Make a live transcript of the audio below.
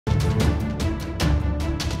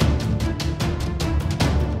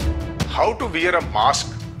how to wear a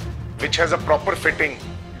mask which has a proper fitting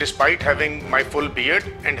despite having my full beard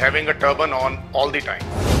and having a turban on all the time.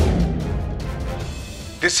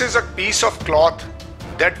 This is a piece of cloth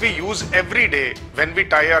that we use every day when we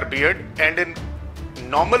tie our beard, and in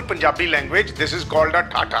normal Punjabi language this is called a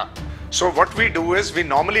thata. So what we do is we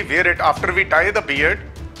normally wear it after we tie the beard.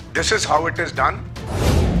 This is how it is done.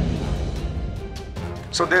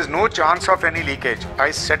 So there's no chance of any leakage.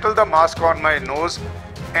 I settle the mask on my nose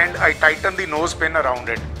and I tighten the nose pin around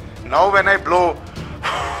it. Now when I blow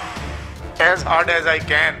as hard as I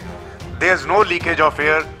can, there's no leakage of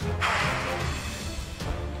air.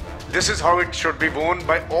 This is how it should be worn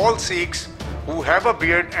by all Sikhs who have a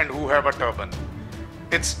beard and who have a turban.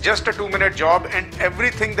 It's just a 2-minute job, and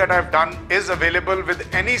everything that I've done is available with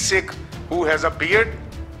any Sikh who has a beard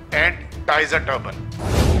and ties a turban.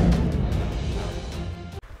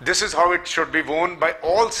 This is how it should be worn by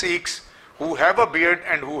all Sikhs who have a beard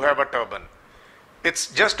and who have a turban.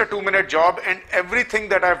 It's just a 2-minute job, and everything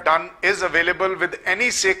that I've done is available with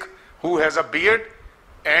any Sikh who has a beard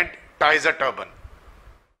and ties a turban.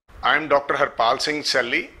 I am Dr. Harpal Singh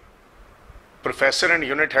Salli, Professor and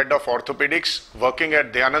Unit Head of Orthopedics working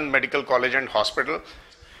at Dayanand Medical College and Hospital.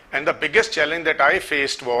 And the biggest challenge that I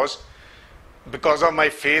faced was because of my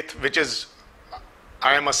faith, which is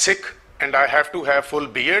I am a Sikh and I have to have full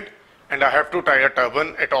beard and I have to tie a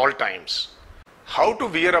turban at all times. How to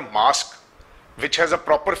wear a mask which has a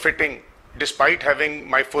proper fitting despite having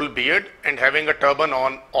my full beard and having a turban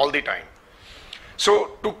on all the time.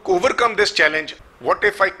 So to overcome this challenge, what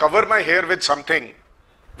if I cover my hair with something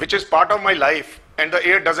which is part of my life and the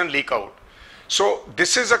air doesn't leak out? So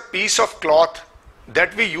this is a piece of cloth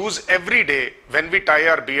that we use every day when we tie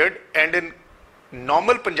our beard, and in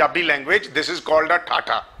normal Punjabi language this is called a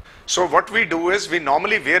thata. So what we do is we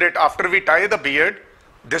normally wear it after we tie the beard.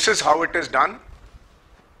 This is how it is done,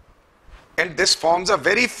 and this forms a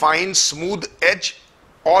very fine smooth edge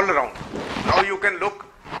all around. Now you can look,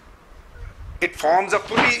 it forms a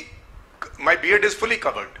my beard is fully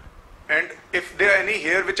covered, and if there are any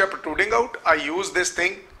hair which are protruding out, I use this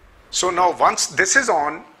thing. So now once this is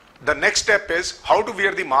on, the next step is how to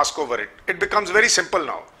wear the mask over it. It becomes very simple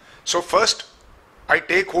now. So first I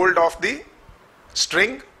take hold of the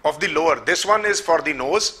string of the lower. This one is for the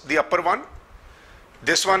nose, the upper one.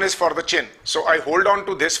 This one is for the chin. So I hold on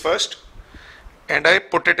to this first and I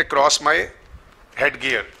put it across my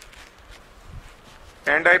headgear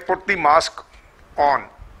and I put the mask on,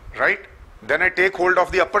 right? Then I take hold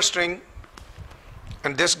of the upper string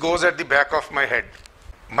and this goes at the back of my head.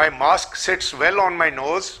 My mask sits well on my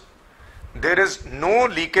nose. There is no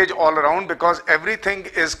leakage all around because everything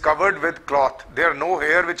is covered with cloth. There are no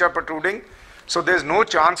hair which are protruding, so there's no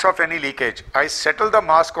chance of any leakage. I settle the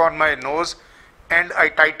mask on my nose and I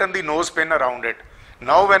tighten the nose pin around it.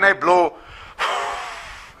 Now when I blow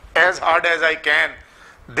as hard as I can,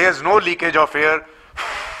 there's no leakage of air.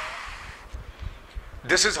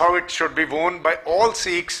 This is how it should be worn by all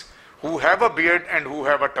Sikhs who have a beard and who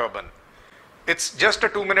have a turban. It's just a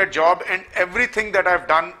 2-minute job, and everything that I've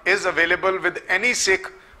done is available with any Sikh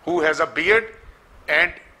who has a beard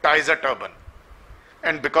and ties a turban.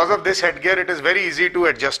 And because of this headgear, it is very easy to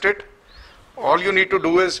adjust it. All you need to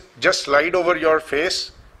do is just slide over your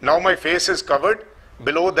face. Now my face is covered.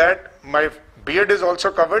 Below that, my beard is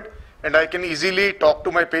also covered, and I can easily talk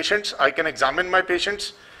to my patients. I can examine my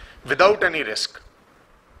patients without any risk.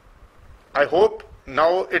 I hope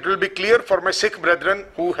now it will be clear for my Sikh brethren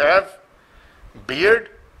who have beard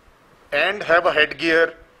and have a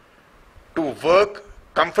headgear to work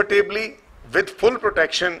comfortably with full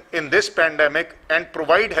protection in this pandemic and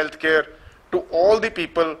provide healthcare to all the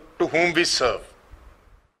people to whom we serve.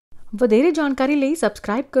 ਵਧੇਰੇ ਜਾਣਕਾਰੀ ਲਈ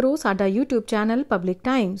subscribe ਕਰੋ ਸਾਡਾ YouTube channel public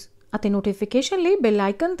Times ਅਤੇ notification ਲਈ bell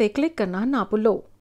icon ਤੇ click ਕਰਨਾ ਨਾ ਭੁੱਲੋ।